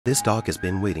This dog has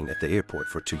been waiting at the airport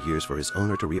for 2 years for his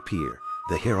owner to reappear.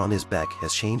 The hair on his back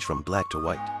has changed from black to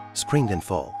white. Spring and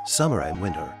fall, summer and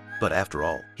winter. But after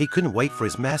all, he couldn't wait for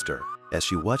his master. As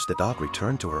she watched the dog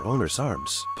return to her owner's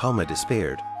arms, Palma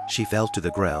despaired. She fell to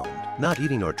the ground, not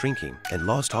eating or drinking, and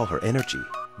lost all her energy.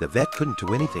 The vet couldn't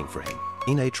do anything for him.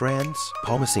 In a trance,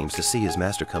 Palma seems to see his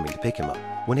master coming to pick him up.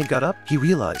 When he got up, he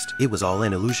realized it was all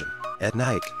an illusion. At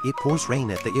night, it pours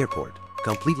rain at the airport.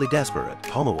 Completely desperate,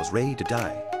 Palma was ready to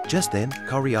die. Just then,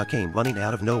 Karya came running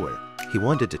out of nowhere. He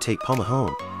wanted to take Palma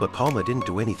home, but Palma didn't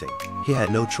do anything. He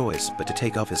had no choice but to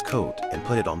take off his coat and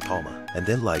put it on Palma, and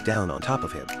then lie down on top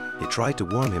of him. He tried to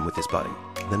warm him with his body.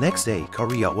 The next day,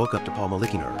 Karya woke up to Palma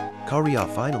licking her. Karya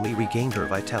finally regained her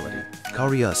vitality.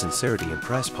 Karya's sincerity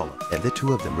impressed Palma, and the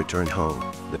two of them returned home.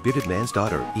 The bearded man's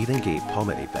daughter even gave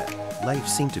Palma a bath. Life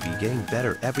seemed to be getting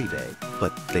better every day,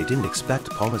 but they didn't expect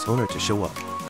Palma's owner to show up.